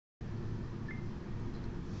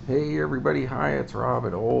Hey everybody, hi, it's Rob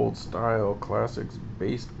at Old Style Classics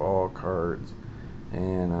Baseball Cards.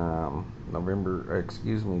 And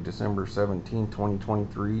December 17th,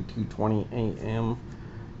 2023, 2:20 a.m.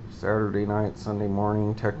 Saturday night, Sunday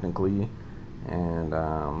morning, technically. And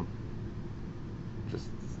just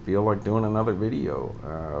feel like doing another video.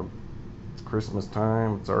 It's Christmas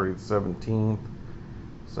time, it's already the 17th.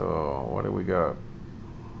 So, what do we got?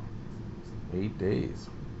 8 days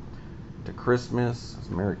to Christmas.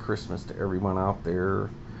 Merry Christmas to everyone out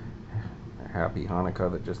there. Happy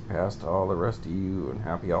Hanukkah that just passed to all the rest of you, and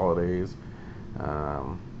happy holidays.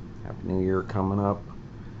 Happy New Year coming up.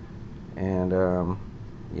 And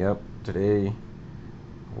yep, today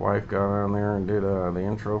wife got on there and did the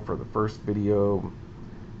intro for the first video,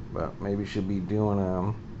 but maybe she'll be doing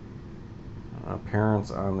an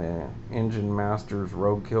appearance on the Engine Masters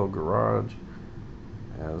Roadkill Garage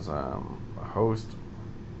as a host.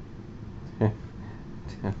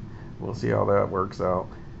 We'll see how that works out.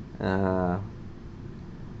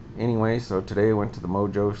 Anyway, so today I went to the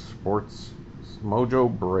Mojo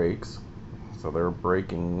Breaks. So they're a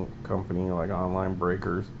breaking company, like online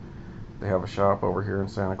breakers. They have a shop over here in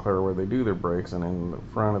Santa Clara where they do their breaks, and in the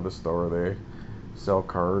front of the store they sell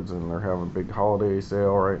cards, and they're having a big holiday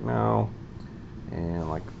sale right now. And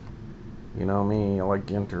like, you know me, I like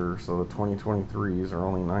Ginter, so the 2023s are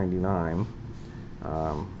only $99.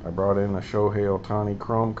 I brought in a Shohei N43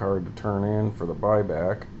 Chrome card to turn in for the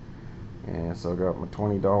buyback, and so I got my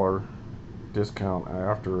 $20 discount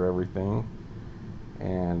after everything.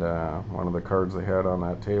 And one of the cards they had on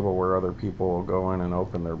that table where other people will go in and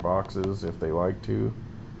open their boxes if they like to.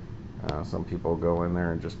 Some people go in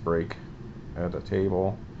there and just break at a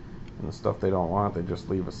table, and the stuff they don't want they just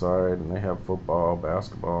leave aside, and they have football,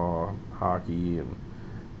 basketball, hockey, and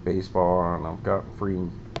baseball. And I've got free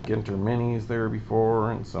Ginter minis there before,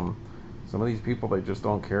 and some of these people, they just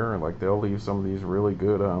don't care. Like, they'll leave some of these really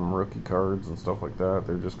good rookie cards and stuff like that.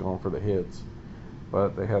 They're just going for the hits.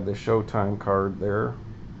 But they had this Showtime card there,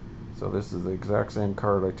 so this is the exact same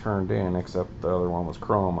card I turned in, except the other one was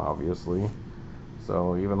chrome, obviously.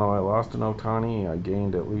 So even though I lost an Ohtani, I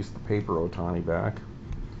gained at least the paper Ohtani back.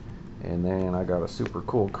 And then I got a super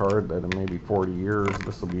cool card that in maybe 40 years,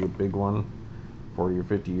 this will be a big one, 40 or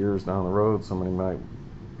 50 years down the road, somebody might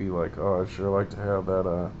be like, oh, I'd sure like to have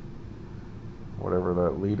that, whatever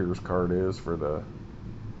that leaders card is for the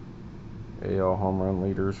AL home run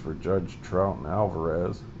leaders for Judge, Trout, and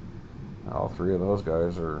Alvarez. All three of those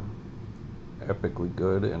guys are epically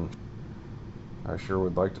good, and I sure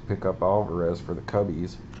would like to pick up Alvarez for the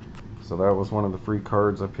Cubbies. So that was one of the free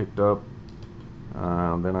cards I picked up.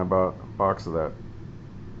 Then I bought a box of that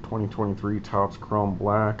 2023 Topps Chrome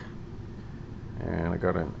Black, and I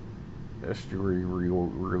got an Estuary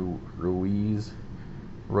Ruiz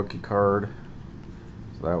rookie card,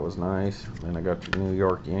 so that was nice. Then I got your New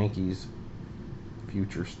York Yankees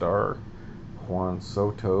future star Juan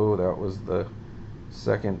Soto. That was the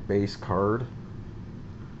second base card.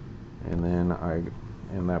 And then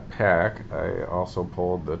in that pack, I also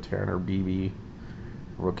pulled the Tanner Bibee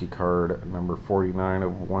rookie card, number 49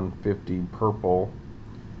 of 150, purple,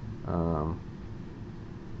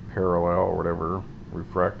 parallel or whatever,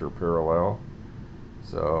 refractor parallel.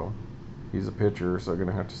 So he's a pitcher, so I'm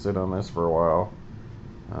gonna have to sit on this for a while.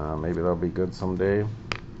 Maybe that'll be good someday,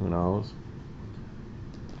 who knows.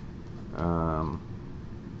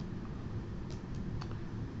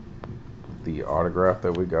 The autograph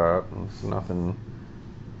that we got, it's nothing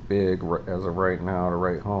big as of right now to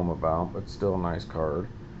write home about, but still a nice card.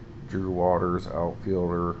 Drew Waters,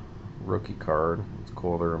 outfielder, rookie card. It's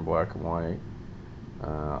cool, they're in black and white.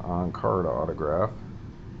 On card autograph.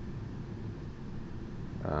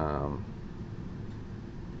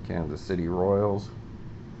 Kansas City Royals.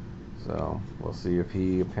 So we'll see if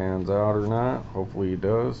he pans out or not. Hopefully he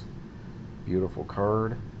does. Beautiful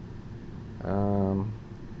card.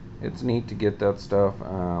 It's neat to get that stuff.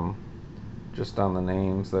 Just on the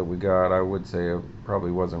names that we got, I would say it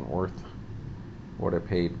probably wasn't worth what I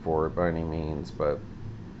paid for it by any means, but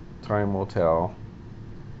time will tell.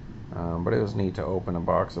 But it was neat to open a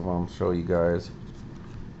box of them, show you guys.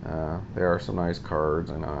 There are some nice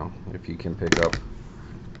cards, and if you can pick up,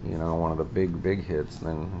 you know, one of the big hits,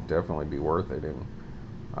 then definitely be worth it. And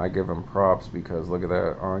I give them props because look at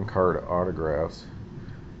that on-card autographs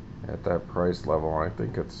at that price level. I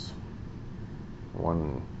think it's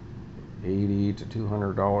 $180 to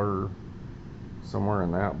 $200, somewhere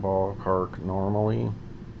in that ballpark normally,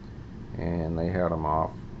 and they had them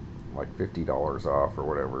off like $50 off or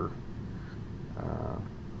whatever.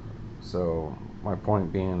 So my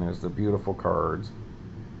point being is they're beautiful cards.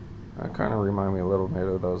 Kind of remind me a little bit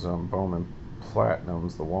of those Bowman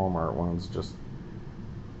platinums, the Walmart ones, just,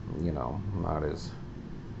 you know, not as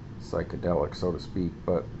psychedelic, so to speak,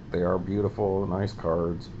 but they are beautiful, nice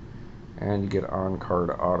cards, and you get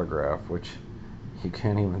on-card autograph, which you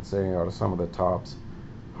can't even say out of some of the Topps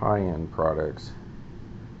high-end products.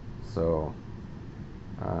 So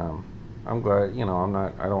I'm glad, you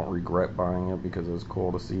know, I don't regret buying it because it was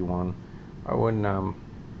cool to see one. I wouldn't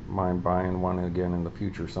mind buying one again in the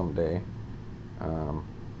future someday,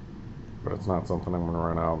 but it's not something I'm going to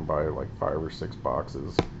run out and buy like 5 or 6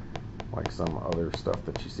 boxes like some other stuff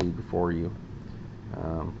that you see before you.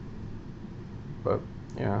 But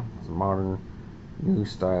yeah, it's a modern, new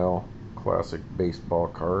style, classic baseball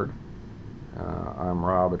card. I'm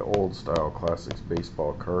Rob at Old Style Classics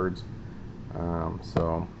Baseball Cards.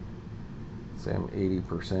 So say I'm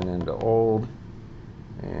 80% into old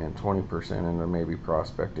and 20% into maybe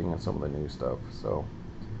prospecting and some of the new stuff. So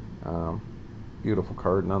beautiful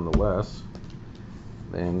card nonetheless.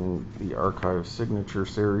 Then the Archive Signature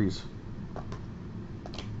Series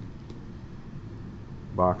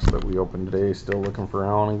box that we opened today, still looking for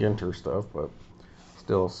Allen Ginter stuff, but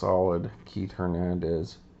still solid. Keith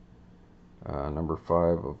Hernandez, number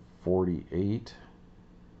 5 of 48,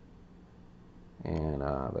 and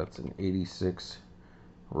that's an 86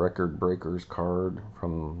 record breakers card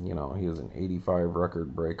from, you know, he is an 85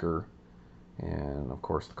 record breaker, and of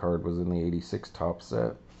course the card was in the 86 top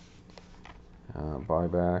set.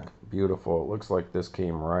 Buyback, beautiful. It looks like this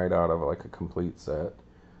came right out of like a complete set,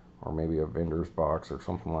 or maybe a vendor's box or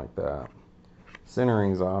something like that.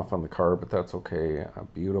 Centering's off on the card, but that's okay. A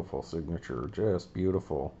beautiful signature, just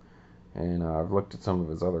beautiful. And I've looked at some of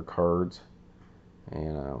his other cards,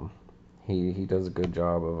 and he does a good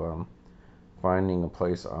job of finding a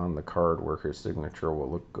place on the card where his signature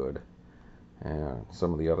will look good. And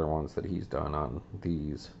some of the other ones that he's done on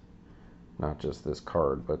these, not just this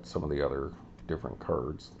card, but some of the other different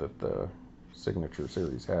cards that the signature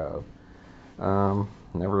series have.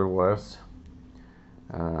 Nevertheless,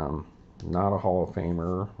 not a Hall of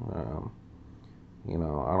Famer. You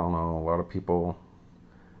know, I don't know, a lot of people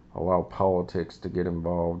allow politics to get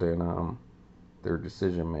involved in their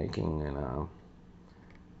decision making, and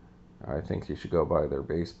I think you should go by their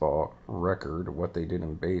baseball record, what they did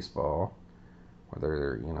in baseball, whether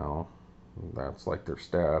they're, you know, that's like their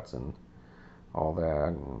stats and all that,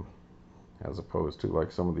 and as opposed to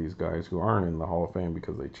like some of these guys who aren't in the Hall of Fame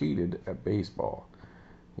because they cheated at baseball.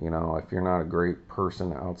 You know, if you're not a great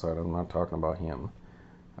person outside, I'm not talking about him,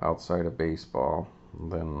 outside of baseball,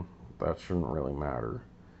 then that shouldn't really matter.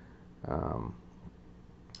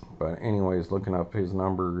 But anyways, looking up his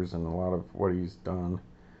numbers and a lot of what he's done,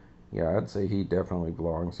 yeah, I'd say he definitely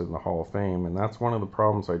belongs in the Hall of Fame. And that's one of the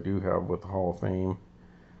problems I do have with the Hall of Fame,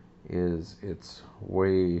 is it's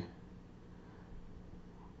way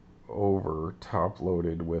over top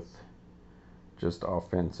loaded with just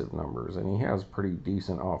offensive numbers, and he has pretty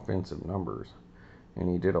decent offensive numbers, and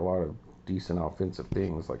he did a lot of decent offensive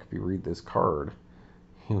things. Like if you read this card,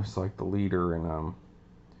 he was like the leader in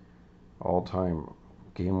all-time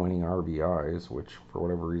game-winning RBIs, which for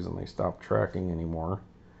whatever reason they stopped tracking anymore.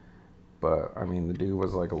 But I mean, the dude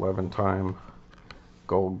was like 11-time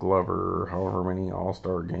Gold Glover, however many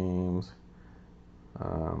All-Star games.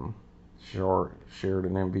 Shared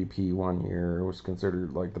an MVP one year. Was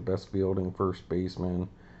considered like the best fielding first baseman.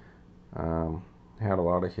 Had a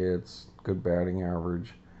lot of hits, good batting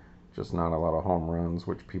average, just not a lot of home runs,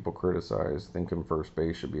 which people criticize, thinking first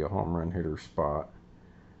base should be a home run hitter spot.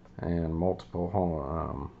 And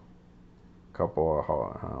multiple couple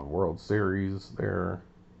of World Series there.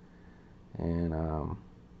 And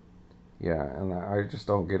yeah, and I just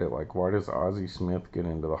don't get it. Like, why does Ozzie Smith get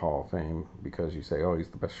into the Hall of Fame? Because you say, oh, he's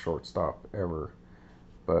the best shortstop ever.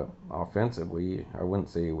 But offensively, I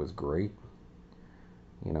wouldn't say he was great.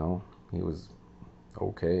 You know, he was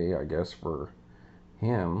okay, I guess, for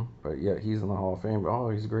him. But yet he's in the Hall of Fame.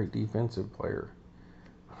 Oh, he's a great defensive player.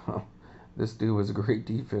 This dude was a great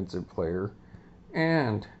defensive player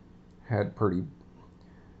and had pretty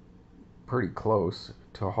close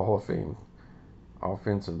to Hall of Fame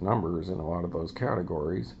offensive numbers in a lot of those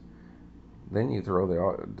categories. Then you throw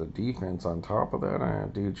the defense on top of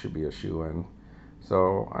that, dude should be a shoo-in.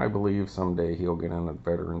 So I believe someday he'll get in the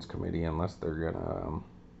Veterans Committee, unless they're gonna,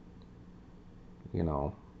 you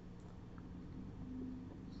know,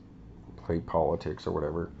 play politics or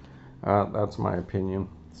whatever. That's my opinion.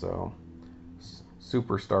 So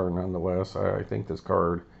superstar nonetheless. I think this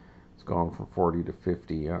card is going from 40 to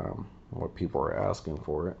 50. What people are asking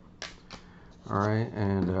for it. Alright,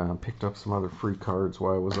 and picked up some other free cards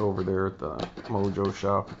while I was over there at the Mojo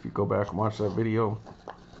shop. If you go back and watch that video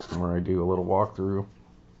where I do a little walkthrough,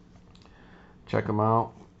 check them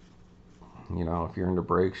out. You know, if you're into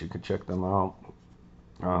breaks, you could check them out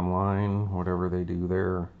online, whatever they do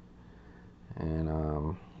there.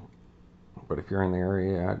 And but if you're in the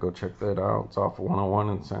area, yeah, go check that out. It's off of 101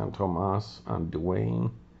 in San Tomas on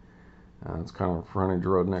Duane. It's kind of a frontage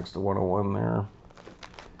road next to 101 there.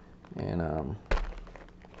 And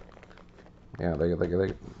yeah,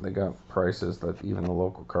 they got prices that even the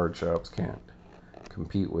local card shops can't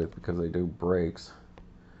compete with because they do breaks.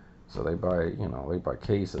 So they buy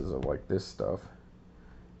cases of like this stuff,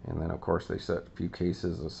 and then of course they set a few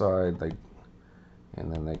cases aside. And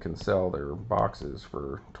then they can sell their boxes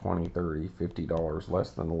for $20, $30, $50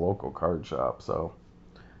 less than the local card shop. So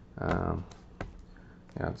yeah,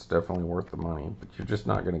 it's definitely worth the money. But you're just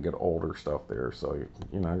not going to get older stuff there, so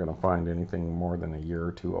you're not going to find anything more than a year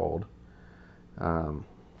or two old.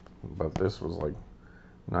 But this was like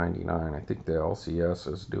 99. I think the LCS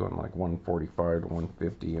is doing like 145 to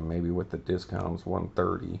 150, and maybe with the discounts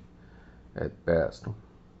 130 at best.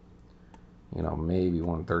 You know, maybe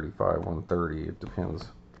 135, 130. It depends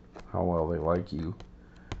how well they like you.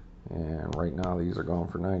 And right now these are going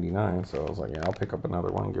for 99, so I was like, yeah, I'll pick up another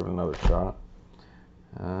one, give it another shot.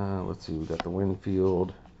 Let's see, we got the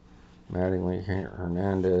Winfield, Mattingly,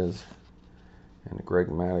 Hernandez, and Greg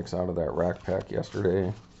Maddux out of that rack pack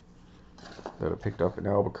yesterday that I picked up in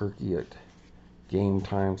Albuquerque at Game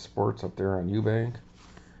Time Sports up there on Eubank.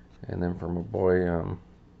 And then from my boy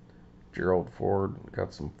Gerald Ford,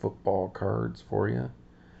 got some football cards for you.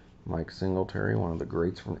 Mike Singletary, one of the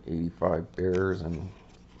greats from 85 Bears and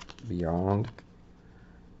beyond.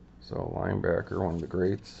 So linebacker, one of the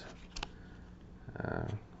greats.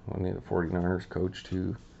 One of the 49ers coach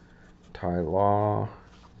too. Ty Law,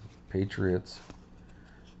 Patriots.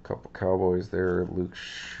 A couple Cowboys there. Luke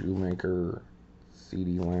Shoemaker,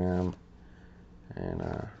 C.D. Lamb, and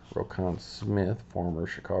Roquan Smith, former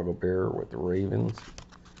Chicago Bear with the Ravens.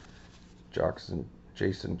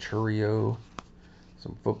 Jason Churio,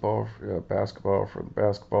 some football, basketball for the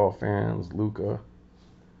basketball fans, Luca.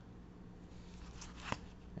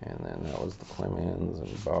 And then that was the Clemens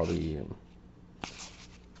and Bobby. And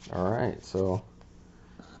alright, so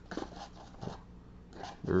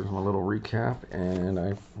there's my little recap, and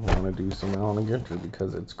I want to do some Allen Ginter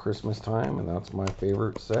because it's Christmas time, and that's my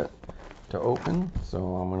favorite set to open, so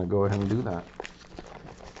I'm going to go ahead and do that.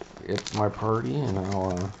 It's my party, and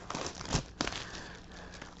I'll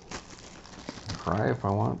cry if I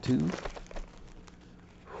want to.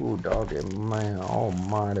 Ooh, doggy, man,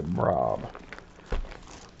 almighty Bob.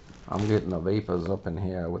 I'm getting the vapors up in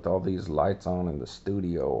here with all these lights on in the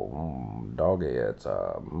studio. Doggy, it's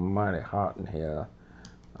mighty hot in here.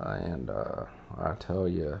 And I tell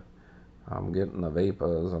you, I'm getting the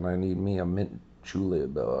vapors, and I need me a mint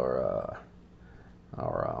julep or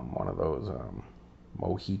one of those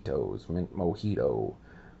mojitos, mint mojito,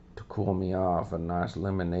 to cool me off, a nice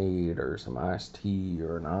lemonade or some iced tea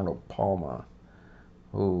or an Arnold Palmer.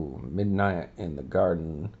 Ooh, midnight in the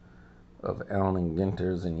garden of Allen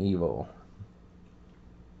Ginter's and Evil.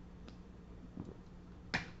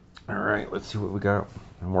 Alright, let's see what we got.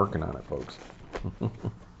 I'm working on it, folks.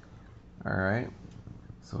 Alright,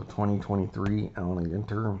 so 2023 Allen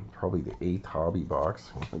Ginter, probably the 8th hobby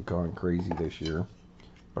box. I've gone crazy this year,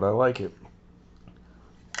 but I like it.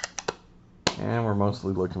 And we're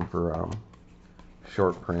mostly looking for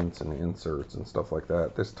short prints and inserts and stuff like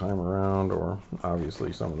that this time around, or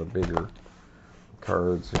obviously some of the bigger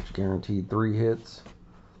cards, which guaranteed 3 hits.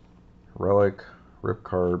 Relic, rip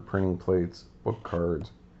card, printing plates, book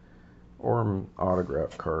cards, or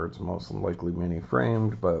autograph cards, most likely mini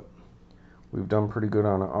framed, but we've done pretty good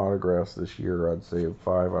on autographs this year. I'd say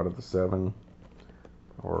 5 out of the 7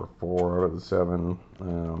 or 4 out of the 7,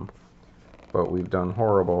 but we've done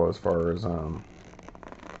horrible as far as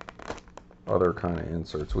other kind of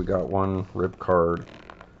inserts. We got one rip card,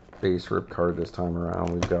 base rip card this time around.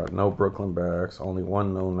 We've got no Brooklyn backs, only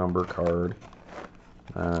one no number card,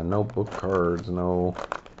 no book cards, no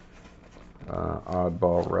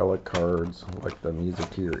oddball relic cards like the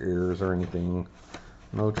Music-Tear Ears or anything,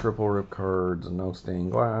 no triple rip cards, no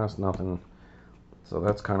stained glass, nothing. So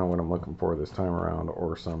that's kind of what I'm looking for this time around,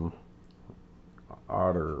 or some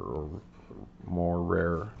odder or more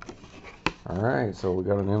rare. Alright, so we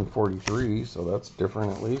got an N43, so that's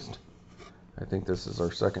different at least. I think this is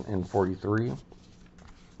our second N43,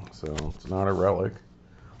 so it's not a relic.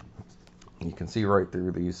 You can see right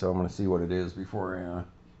through these, so I'm going to see what it is before I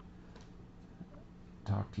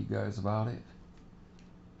talk to you guys about it.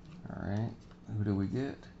 Alright, who do we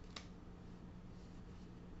get?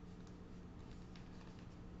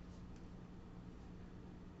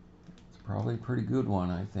 It's probably a pretty good one,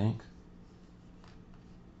 I think.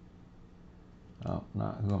 Oh,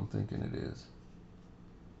 not who I'm thinking it is.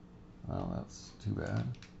 Oh, that's too bad.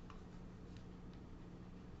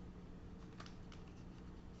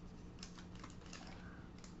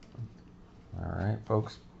 Alright,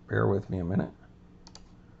 folks, bear with me a minute.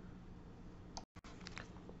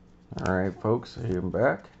 Alright, folks, I am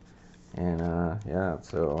back. And, yeah,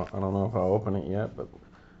 so I don't know if I'll open it yet, but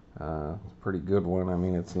it's a pretty good one. I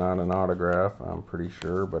mean, it's not an autograph, I'm pretty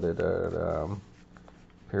sure, but it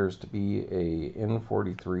appears to be a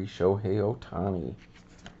N43 Shohei Ohtani.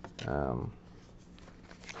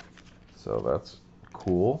 So that's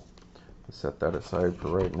cool. I'll set that aside for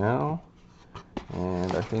right now.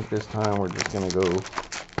 And I think this time we're just going to go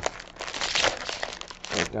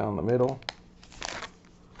right down the middle.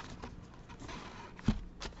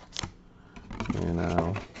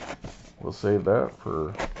 And we'll save that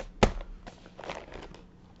for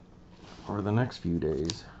the next few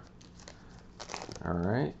days.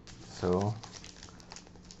 Alright, so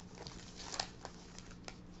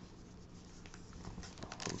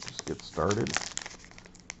we'll just get started.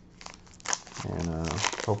 And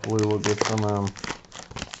hopefully we'll get some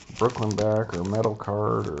Brooklyn back, or metal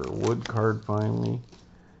card, or wood card finally.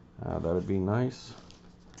 That'd be nice.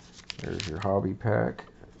 There's your hobby pack.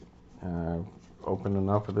 Opened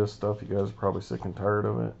enough of this stuff. You guys are probably sick and tired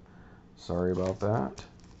of it. Sorry about that.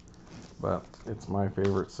 But it's my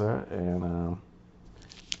favorite set, and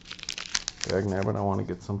dagnabbit, I want to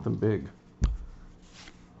get something big.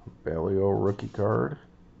 Bellio rookie card.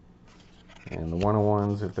 And the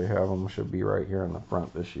 101s, if they have them, should be right here in the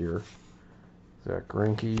front this year. Zach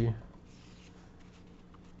Greinke,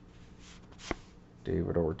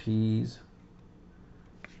 David Ortiz,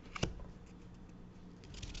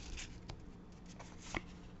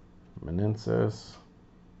 Menenses,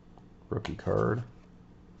 rookie card.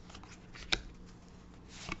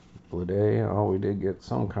 Bibee, oh, we did get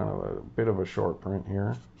some kind of a bit of a short print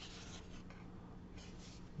here.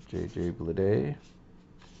 JJ Bibee.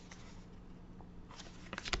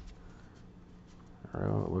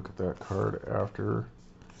 Alright, look at that card after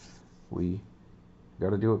we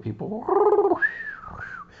gotta do it, people.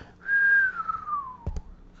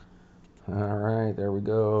 Alright, there we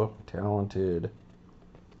go. Talented.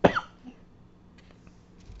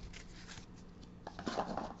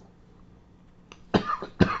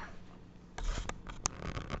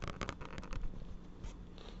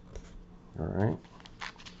 Alright.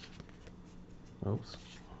 Oops.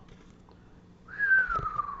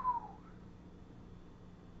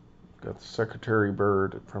 Got the Secretary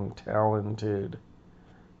Bird from TALONted.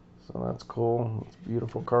 So that's cool. It's a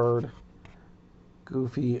beautiful card.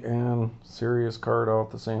 Goofy and serious card all at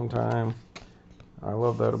the same time. I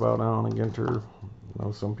love that about Allen Ginter. I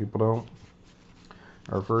know some people don't.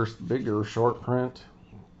 Our first bigger short print.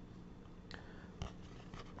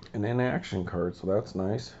 An in-action card, so that's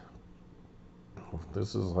nice.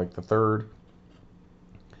 This is like the third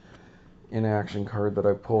in-action card that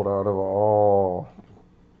I pulled out of all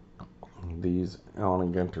these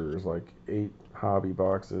Allen Ginters, like 8 hobby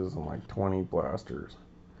boxes and like 20 blasters.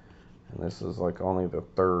 And this is like only the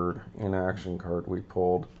third in-action card we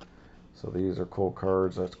pulled. So these are cool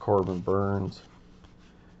cards. That's Corbin Burns.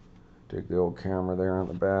 Dig the old camera there on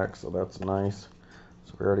the back, so that's nice.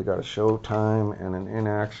 So we already got a Showtime and an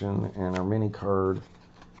in-action, and our mini card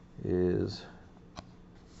is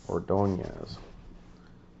Ordonez.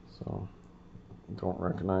 So don't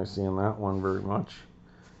recognize seeing that one very much,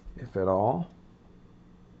 if at all.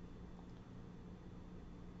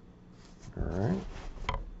 Alright.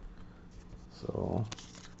 So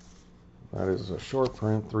that is a short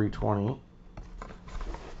print 320.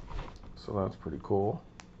 So that's pretty cool.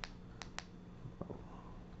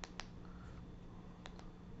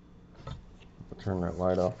 I'll turn that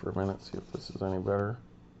light off for a minute, see if this is any better.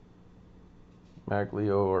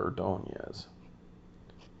 Maglio Ordonez.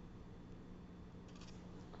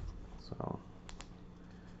 So,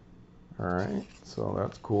 alright, so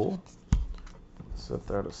that's cool. Set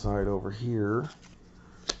that aside over here.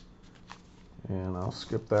 And I'll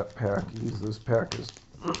skip that pack. Use this pack as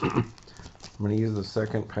I'm going to use the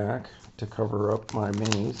second pack to cover up my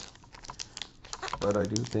minis. But I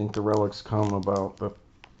do think the relics come about the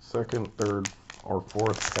second, third, or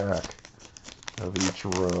fourth pack of each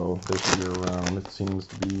row this year round. It seems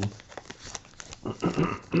to be.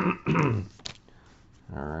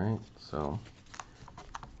 Alright, so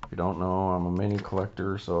if you don't know, I'm a mini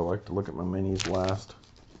collector, so I like to look at my minis last.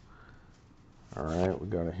 Alright, we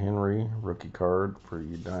got a Henry rookie card for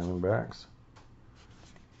you Diamondbacks.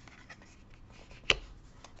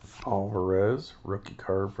 Alvarez rookie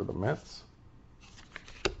card for the Mets.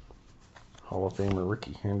 Hall of Famer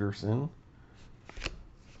Ricky Henderson.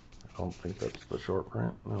 don't think that's the short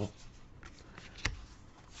print. No.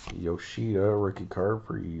 Yoshida rookie card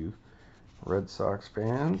for you Red Sox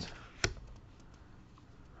fans.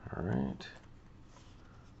 All right.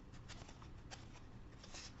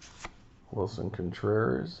 Wilson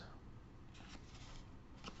Contreras.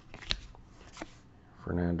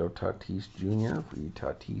 Fernando Tatis Jr. for you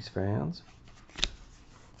Tatis fans.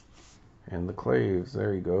 And the Claves,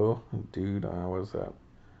 there you go. Dude, what was that?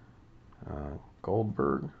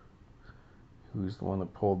 Goldberg, who's the one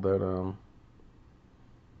that pulled that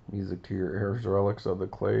music to your ears relics of the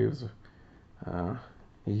Claves.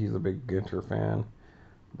 He's a big Ginter fan,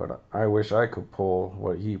 but I wish I could pull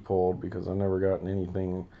what he pulled because I've never gotten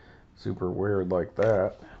anything super weird like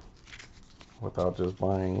that without just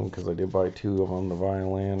buying, because I did buy two of them, the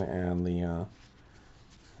violin and the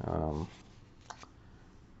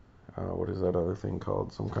what is that other thing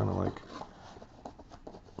called? Some kind of like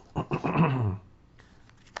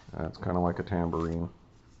it's kind of like a tambourine.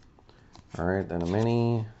 Alright, then a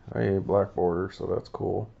mini, a black border, so that's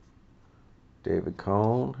cool. David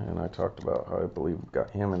Cone, and I talked about how I believe we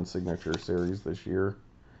got him in Signature Series this year.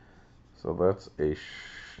 So that's a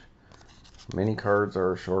mini cards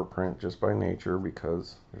are a short print just by nature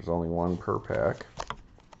because there's only one per pack.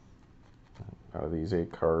 Out of these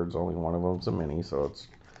 8 cards, only one of them's a mini, so it's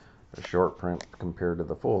a short print compared to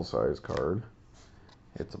the full-size card.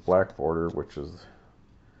 It's a black border, which is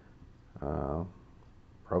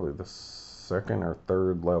probably the second or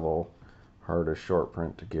third level hardest short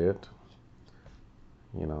print to get.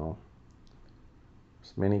 You know,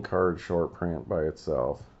 it's mini card short print by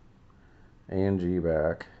itself, A and G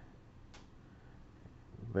back,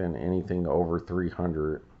 then anything over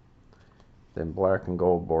 300, then black and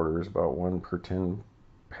gold border is about 1 per 10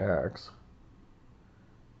 packs,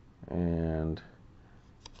 and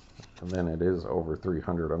then it is over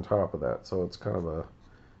 300 on top of that, so it's kind of a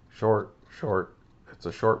it's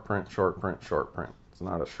a short print. It's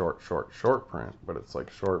not a short print, but it's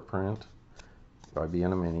like short print by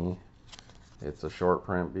being a mini. It's a short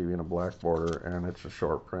print being a black border, and it's a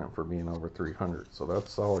short print for being over 300. So that's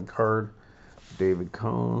a solid card. David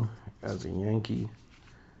Cone as a Yankee.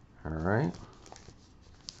 All right.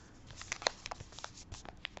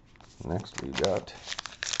 Next we got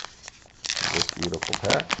this beautiful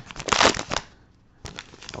pack.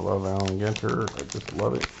 I love Allen Ginter. I just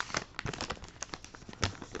love it.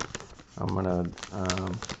 I'm gonna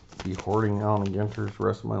be hoarding Allen Ginters the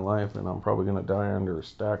rest of my life, and I'm probably gonna die under a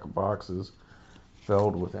stack of boxes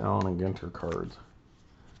filled with Allen Ginter cards,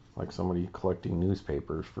 like somebody collecting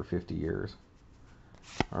newspapers for 50 years.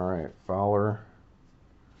 All right, Fowler,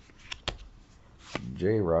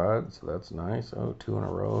 J-Rod, so that's nice. Oh, 2 in a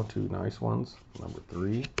row, 2 nice ones. Number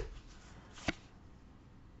 3,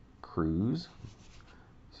 Cruz.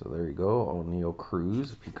 So there you go, O'Neal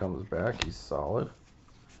Cruz. If he comes back, he's solid.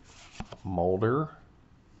 Mulder.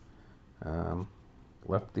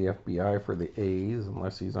 Left the FBI for the A's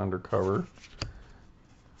unless he's undercover.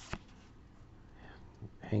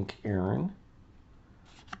 Hank Aaron.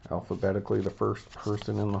 Alphabetically the first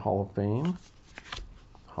person in the Hall of Fame.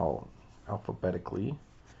 Alphabetically.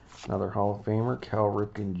 Another Hall of Famer, Cal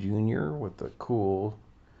Ripken Jr. with the cool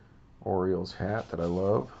Orioles hat that I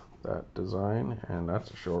love. That design, and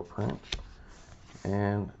that's a short print.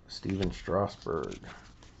 And Steven Strasburg.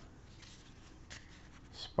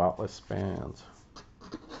 Spotless Fans.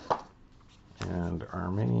 And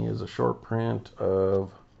our mini is a short print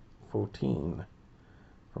of 14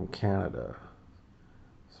 from Canada.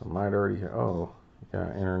 So might already have, oh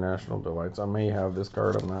yeah, International Delights. I may have this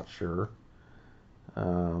card, I'm not sure.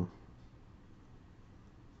 But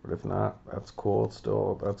if not, that's cool. It's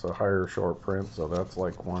still, that's a higher short print, so that's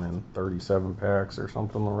like 1 in 37 packs or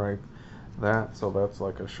something like that. So that's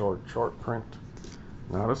like a short print.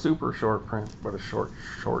 Not a super short print, but a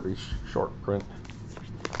shortish short print.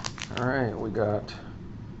 Alright, we got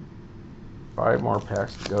 5 more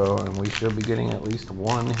packs to go, and we should be getting at least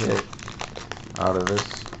 1 hit out of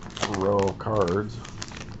this row of cards.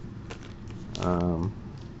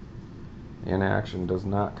 Inaction does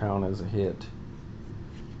not count as a hit.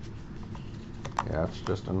 Yeah, it's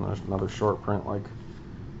just another short print. Like,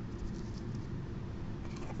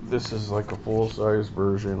 this is like a full-size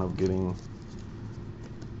version of getting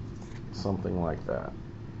something like that.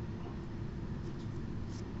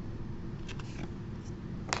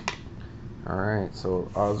 Alright, so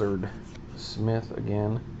Ozard Smith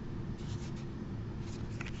again.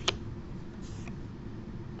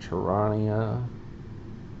 Charania.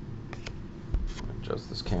 Adjust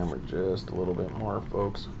this camera just a little bit more,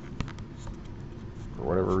 folks. For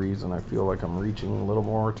whatever reason, I feel like I'm reaching a little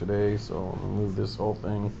more today, so I'm gonna move this whole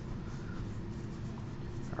thing.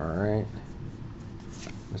 Alright.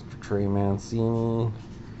 Mr. Trey Mancini,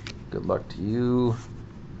 good luck to you.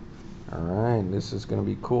 Alright, this is going to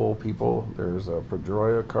be cool, people. There's a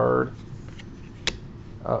Pedroia card.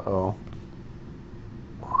 Uh-oh.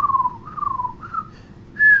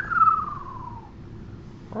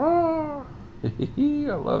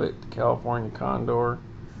 I love it. California Condor.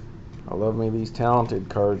 I love me these talented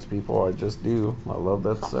cards, people. I just do. I love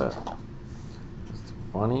that set. It's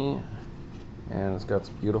funny. And it's got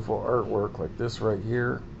some beautiful artwork like this right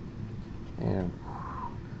here. And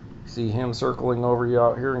see him circling over you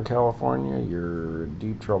out here in California, you're in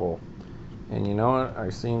deep trouble. And you know what? I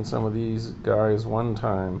seen some of these guys one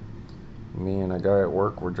time. Me and a guy at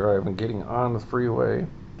work were driving, getting on the freeway,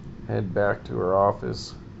 head back to our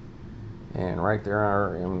office. And right there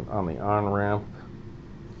on the on-ramp,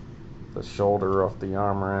 the shoulder off the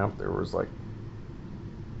on-ramp, there was like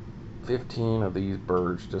 15 of these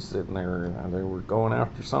birds just sitting there, and they were going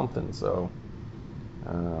after something, so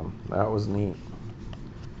that was neat.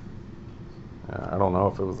 I don't know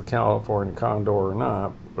if it was the California Condor or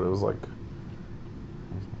not, but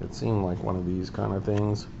it seemed like one of these kind of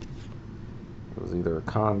things. It was either a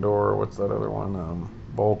condor or what's that other one,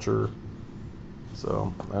 vulture.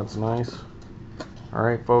 So that's nice.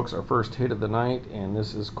 Alright folks, our first hit of the night, and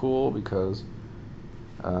this is cool because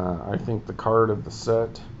I think the card of the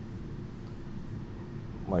set,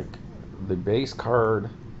 like the base card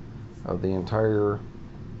of the entire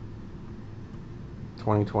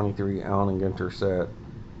 2023 Allen Ginter set,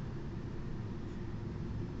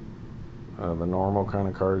 the normal kind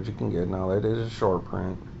of cards you can get, now that is a short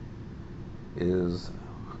print, is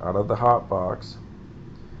out of the hot box,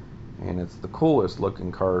 and it's the coolest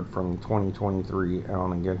looking card from 2023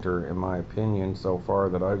 Allen Ginter, in my opinion, so far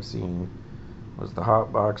that I've seen, was the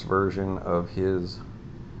hot box version of his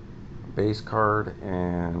base card,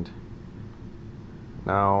 and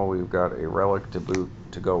now we've got a relic to boot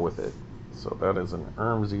to go with it. So that is an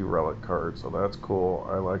Ermsy Relic card, so that's cool.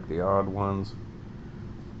 I like the odd ones.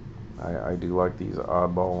 I do like these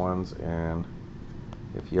oddball ones, and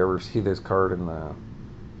if you ever see this card in the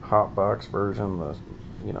hot box version, the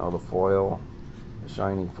foil, the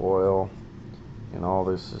shiny foil, and all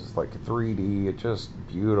this is like 3D. It's just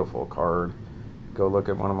beautiful card. Go look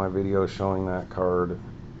at one of my videos showing that card,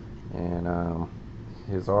 and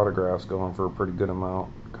his autograph's going for a pretty good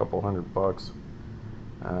amount, a couple $100.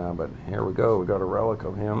 But here we go. We got a relic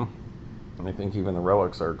of him, and I think even the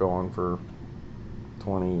relics are going for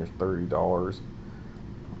 $20 or $30.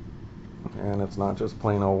 And it's not just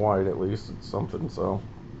plain old white, at least it's something, so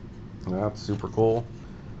that's super cool.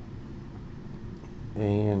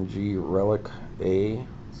 ANG Relic A,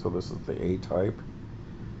 so this is the A type,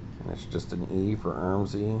 and it's just an E for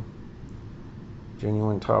Ermsy.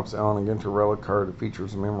 Genuine Topps Allen Ginter Relic card. It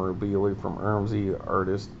features memorabilia from Ermsy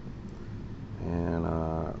artist, and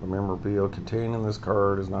the memorabilia contained in this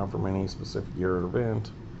card is not from any specific year or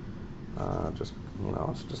event. Just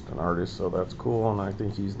it's just an artist, so that's cool. And I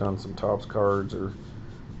think he's done some Topps cards or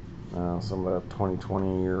some of that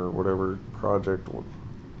 2020 or whatever project.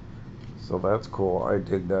 So that's cool. I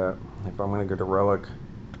dig that. If I'm gonna get a relic,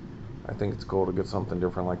 I think it's cool to get something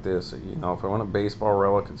different like this. If I want a baseball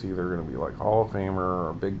relic, it's either gonna be like Hall of Famer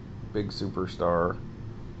or a big superstar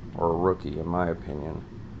or a rookie, in my opinion.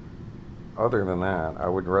 Other than that, I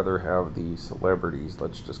would rather have the celebrities,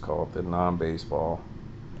 let's just call it the non-baseball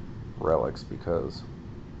relics, because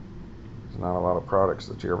there's not a lot of products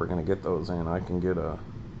that you're ever going to get those in. I can get a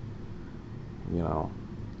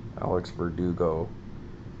Alex Verdugo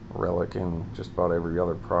relic in just about every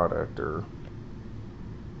other product, or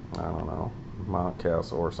I don't know,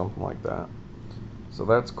 Mountcastle or something like that. So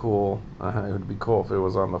that's cool. It would be cool if it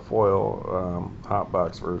was on the foil hot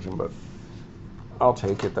box version, but I'll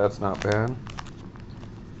take it. That's not bad.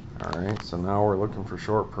 Alright, so now we're looking for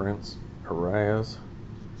short prints. Arias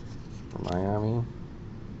from Miami,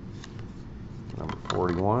 number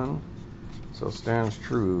 41. So it stands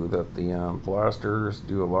true that the blasters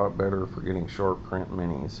do a lot better for getting short print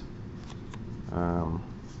minis.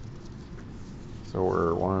 So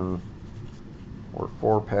we're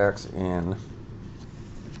 4 packs in,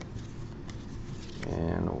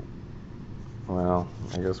 and well,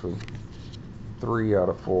 I guess we've 3 out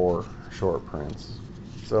of 4 short prints.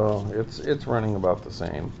 So it's running about the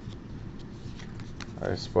same.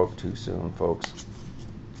 I spoke too soon, folks.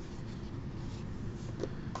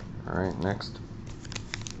 Alright, next.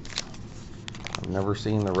 I've never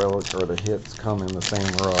seen the relic or the hits come in the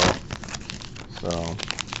same row. So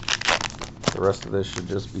the rest of this should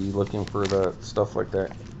just be looking for that stuff like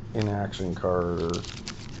that in action card, or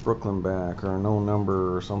Brooklyn back, or a no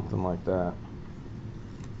number, or something like that.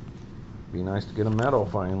 Be nice to get a metal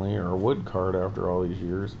finally, or a wood card after all these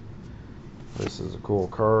years. This is a cool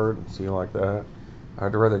card. See, like that.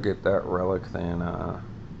 I'd rather get that relic than,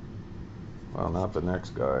 well, not the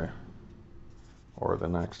next guy. Or the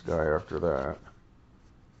next guy after that.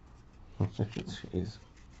 Jeez.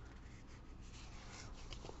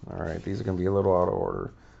 Alright, these are going to be a little out of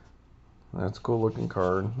order. That's a cool looking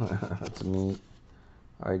card. That's neat.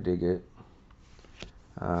 I dig it.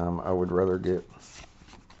 I would rather get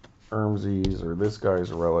Ermsy's or this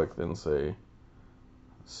guy's relic than, say,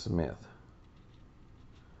 Smith.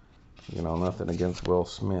 You know, nothing against Will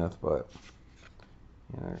Smith, but,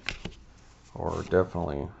 you know, or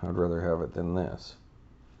definitely, I'd rather have it than this.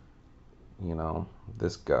 You know,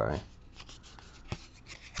 this guy.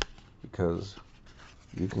 Because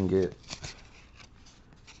you can get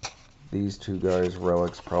these two guys'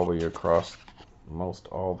 relics probably across most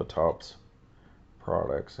all the Topps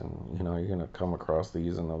products, and you know, you're gonna come across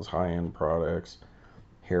these in those high-end products,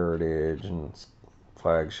 Heritage and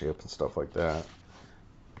Flagship and stuff like that.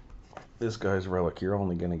 This guy's relic, you're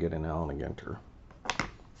only gonna get an Allen Ginter,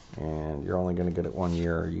 and you're only gonna get it 1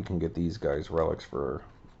 year. You can get these guys' relics for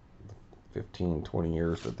 15-20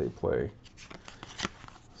 years that they play.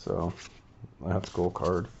 So that's a cool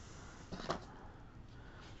card.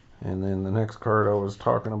 And then the next card I was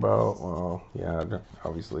talking about, well, yeah,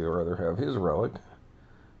 obviously I'd rather have his relic.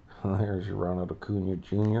 There's your Ronald Acuna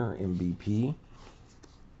Jr. MVP.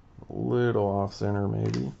 A little off center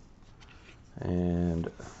maybe.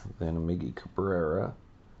 And then a Miggy Cabrera,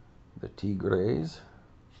 the Tigres.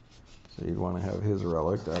 So you'd want to have his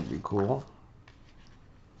relic, that'd be cool.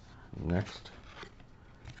 Next,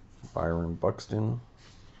 Byron Buxton,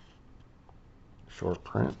 short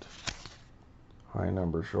print. High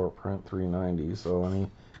number short print, 390. So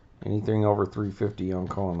anything over 350, I'm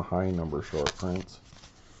calling the high number short prints.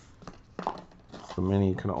 The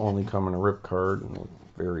mini can only come in a rip card and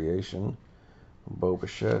variation. Bo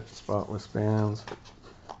Bichette, spotless bands.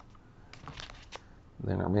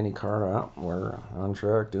 Then our mini card out. We're on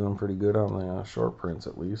track, doing pretty good on the short prints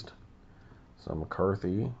at least. So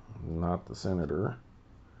McCarthy, not the Senator,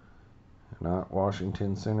 not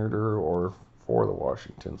Washington Senator or for the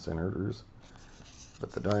Washington Senators.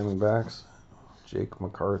 But the Diamondbacks, Jake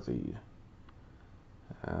McCarthy.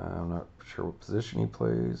 I'm not sure what position he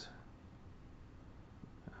plays.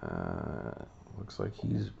 Looks like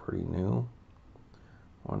he's pretty new.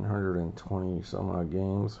 120 some odd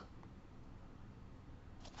games.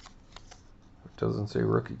 It doesn't say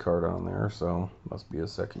rookie card on there, so must be a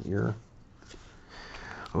second year.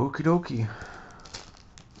 Okie dokie.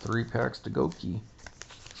 3 packs to go key.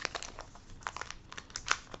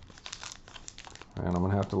 And I'm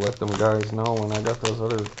going to have to let them guys know when I got those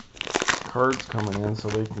other cards coming in so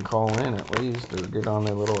they can call in at least, or get on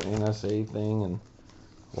their little NSA thing and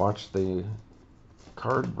watch the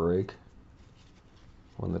card break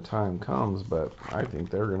when the time comes. But I think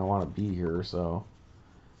they're going to want to be here, so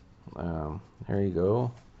there you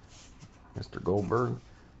go. Mr. Goldberg.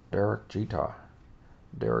 Derek Jeter.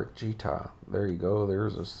 There you go.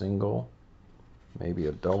 There's a single, maybe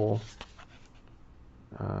a double,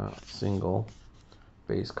 single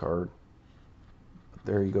base card.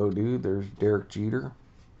 There you go, dude. There's Derek Jeter.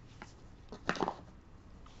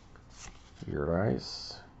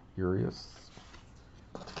 Urias.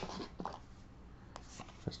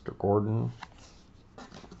 Mr. Gordon.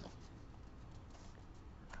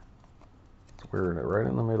 It's weird. Right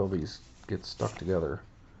in the middle, these get stuck together.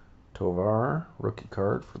 Tovar, rookie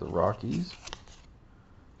card for the Rockies.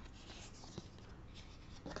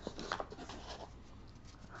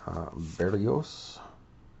 Berrios,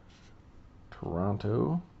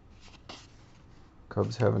 Toronto.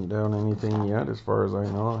 Cubs haven't done anything yet, as far as I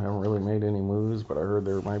know. Haven't really made any moves, but I heard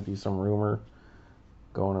there might be some rumor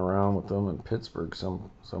going around with them in Pittsburgh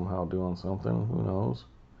somehow doing something. Who knows?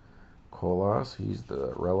 Colas, he's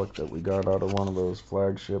the relic that we got out of one of those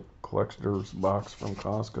flagship collector's box from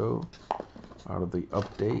Costco, out of the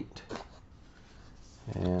update.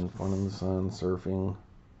 And Fun in the Sun, surfing.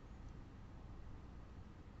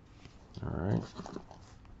 Alright.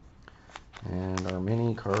 And our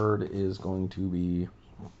mini card is going to be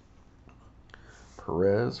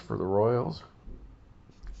Perez for the Royals.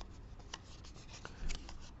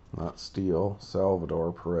 Not Steele,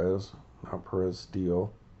 Salvador Perez, not Perez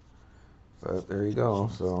Steele. But there you go.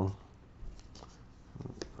 So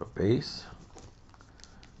a base.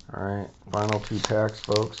 Alright, final 2 packs,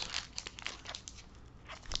 folks.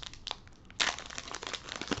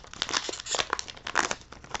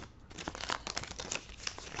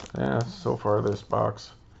 Yeah, so far this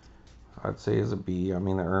box I'd say is a B. I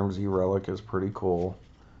mean, the Ermsy Relic is pretty cool.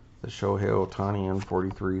 The Shohei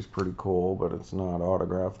N43 is pretty cool, but it's not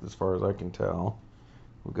autographed as far as I can tell.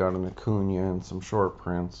 We got an Acuna and some short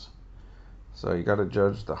prints. So you got to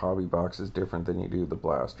judge the hobby boxes different than you do the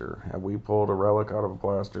blaster. Have we pulled a relic out of a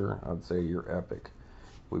blaster? I'd say you're epic.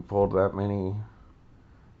 We pulled that many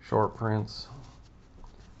short prints,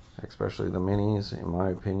 especially the minis, in my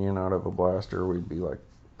opinion, out of a blaster, we'd be like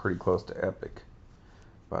pretty close to epic.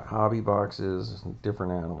 But hobby boxes,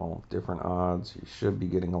 different animal, different odds. You should be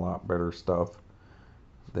getting a lot better stuff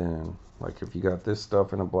than, like, if you got this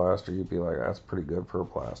stuff in a blaster, you'd be like, that's pretty good for a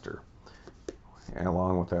blaster. And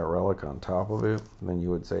along with that relic on top of it, then you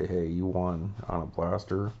would say, hey, you won on a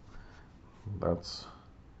blaster. That's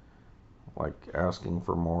like asking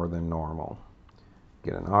for more than normal.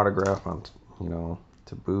 Get an autograph on,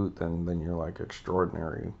 to boot, then you're like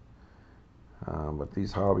extraordinary. But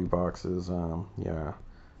these hobby boxes, yeah,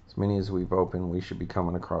 as many as we've opened, we should be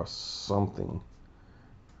coming across something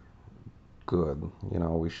good.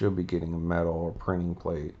 We should be getting a medal or printing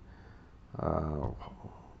plate,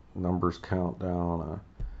 numbers countdown,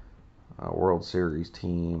 a World Series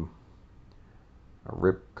team, a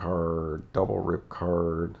rip card, double rip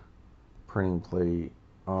card, printing plate,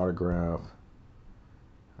 autograph,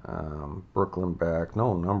 Brooklyn back,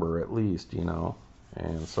 no number at least,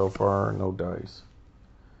 and so far no dice.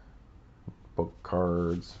 Book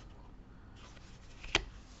cards,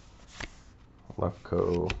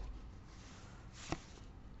 Lefko,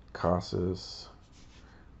 Casas,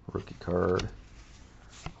 rookie card,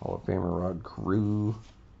 Hall of Famer Rod Carew,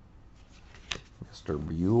 Mr.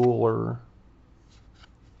 Bueller,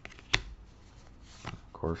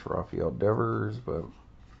 of course Rafael Devers, but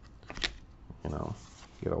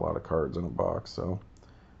get a lot of cards in a box. So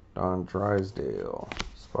Don Drysdale,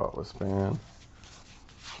 spotless fan.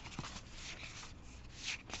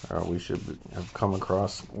 We should have come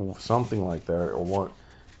across something like that, or what,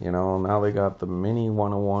 now they got the mini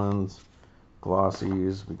 101s,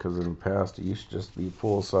 glossies, because in the past it used to just be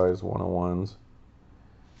full-size 101s,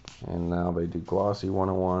 and now they do glossy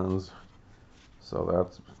 101s, so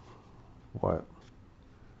that's, what,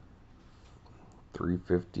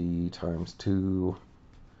 350 times 2,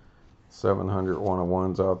 700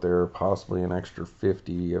 101s out there, possibly an extra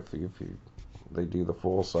 50 if they do the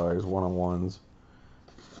full-size 101s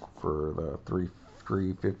for the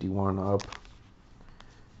 351 up.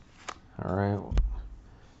 Alright,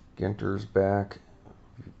 Ginter's back.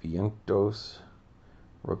 Vientos,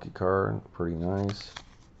 rookie card, pretty nice.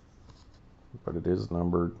 But it is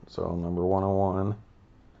numbered, so number 101.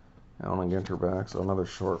 Allen Ginter back, so another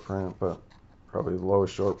short print, but probably the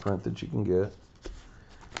lowest short print that you can get.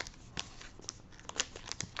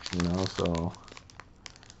 So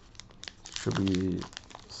should be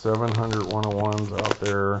 700 101s out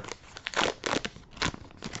there.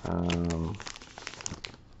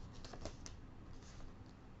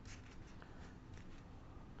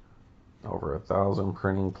 Over 1,000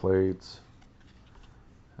 printing plates.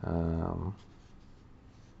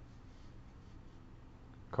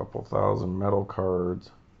 Couple thousand metal cards.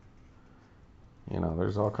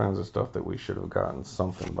 There's all kinds of stuff that we should have gotten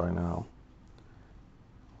something by now.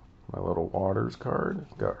 My little Waters card,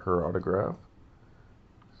 got her autograph.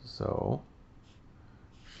 So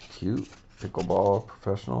cute. Pickleball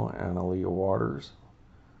professional Annalia Waters.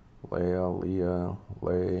 Leah,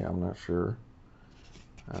 I'm not sure.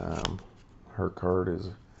 Her card is,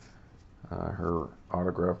 her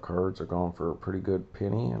autograph cards are going for a pretty good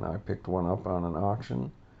penny, and I picked one up on an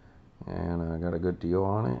auction, and I got a good deal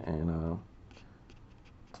on it, and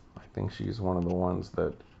I think she's one of the ones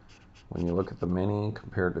that, when you look at the mini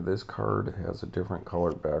compared to this card, it has a different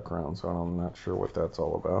colored background, so I'm not sure what that's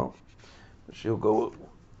all about. But she'll go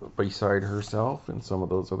beside herself in some of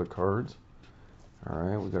those other cards.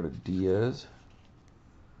 Alright, we got a Diaz,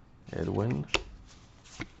 Edwin,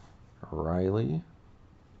 Riley,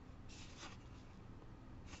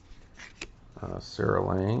 Sarah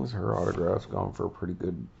Langs, her autograph's gone for a pretty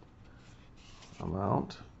good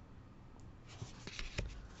amount.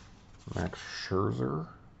 Max Scherzer,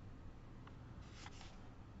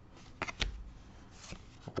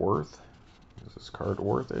 Worth, is this card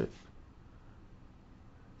worth it?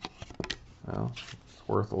 Well, it's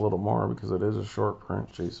worth a little more because it is a short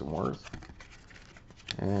print, Jason Worth.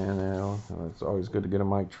 And it's always good to get a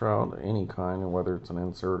Mike Trout, any kind, and whether it's an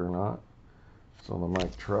insert or not. So the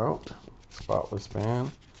Mike Trout, spotless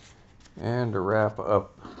fan. And to wrap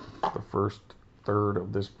up the first third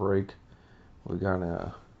of this break, we got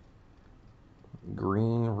a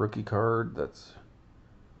green rookie card that's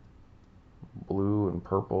blue and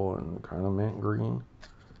purple and kind of mint green.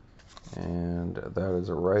 And that is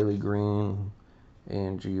a Riley green. A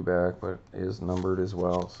and G back, but is numbered as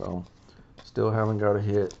well. So still haven't got a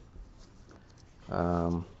hit,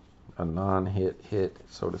 a non-hit hit,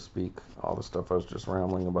 so to speak. All the stuff I was just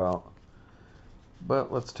rambling about.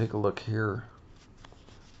 But let's take a look here.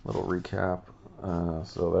 Little recap.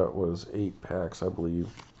 So that was 8 packs, I believe.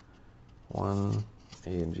 1 A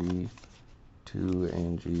and G, 2 A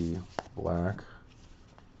and G black.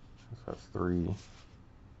 So that's 3,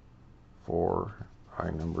 4 high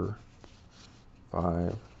number,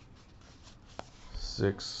 5,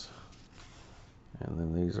 6, and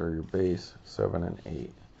then these are your base 7 and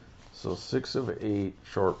 8. So 6 of 8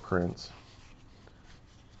 short prints.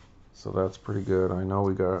 So that's pretty good. I know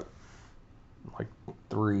we got like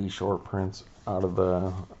 3 short prints out of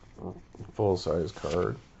the full size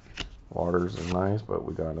card. Waters is nice, but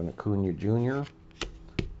we got an Acuna Jr.,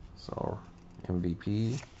 so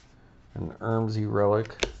MVP, an Ermsy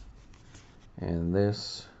Relic, and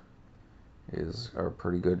this is a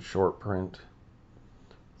pretty good short print.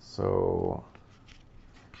 So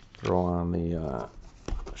throw on the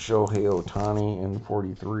Shohei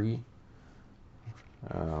N43.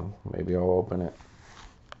 Maybe I'll open it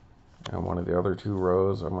and one of the other 2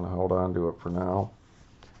 rows. I'm going to hold on to it for now.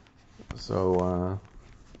 So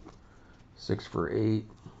 6 for 8.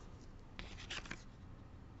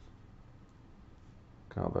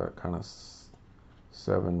 Got that kind of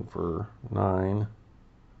 7 for 9.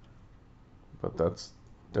 But that's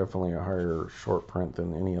definitely a higher short print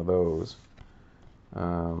than any of those.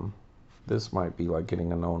 This might be like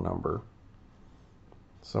getting a no number.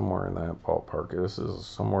 Somewhere in that ballpark. This is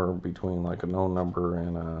somewhere between like a no number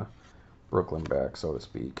and a Brooklyn back, so to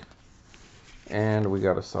speak. And we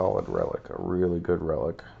got a solid relic, a really good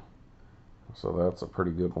relic. So that's a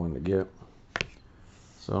pretty good one to get.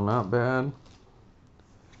 So not bad.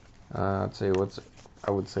 I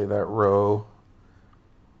would say that row,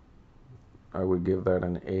 I would give that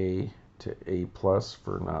an A to A plus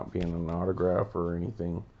for not being an autograph or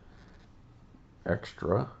anything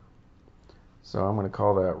extra. So I'm going to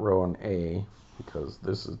call that row an A, because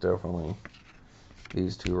this is definitely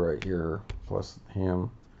these 2 right here plus him,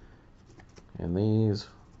 and these,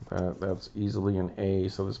 that's easily an A.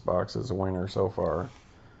 So this box is a winner so far.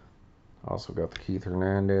 Also got the Keith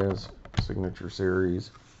Hernandez signature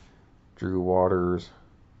series, Drew Waters,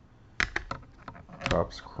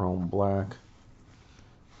 Topps Chrome Black,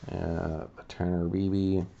 the Tanner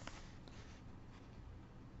Bibee,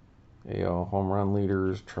 AL home run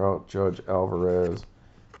leaders, Trout, Judge, Alvarez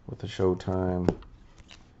with the Showtime,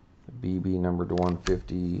 the Bibee number to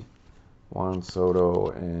 150, Juan Soto,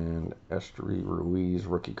 and Esteury Ruiz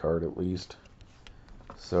rookie card at least.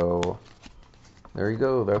 So there you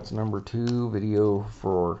go. That's number 2 video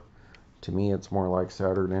for, to me it's more like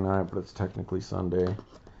Saturday night, but it's technically Sunday.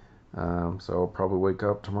 So I'll probably wake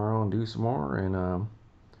up tomorrow and do some more, and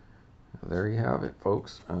there you have it,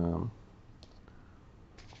 folks.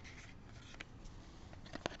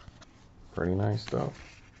 Pretty nice stuff.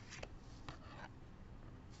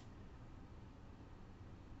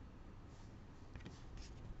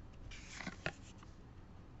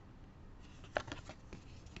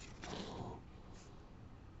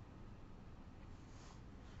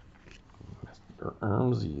 Mr.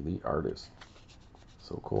 Ermsy, the artist.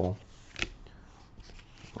 So cool.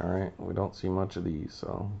 Alright, we don't see much of these,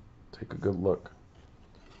 so take a good look.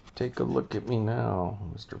 Take a look at me now,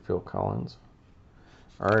 Mr. Phil Collins.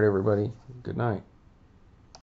 Alright, everybody. Good night.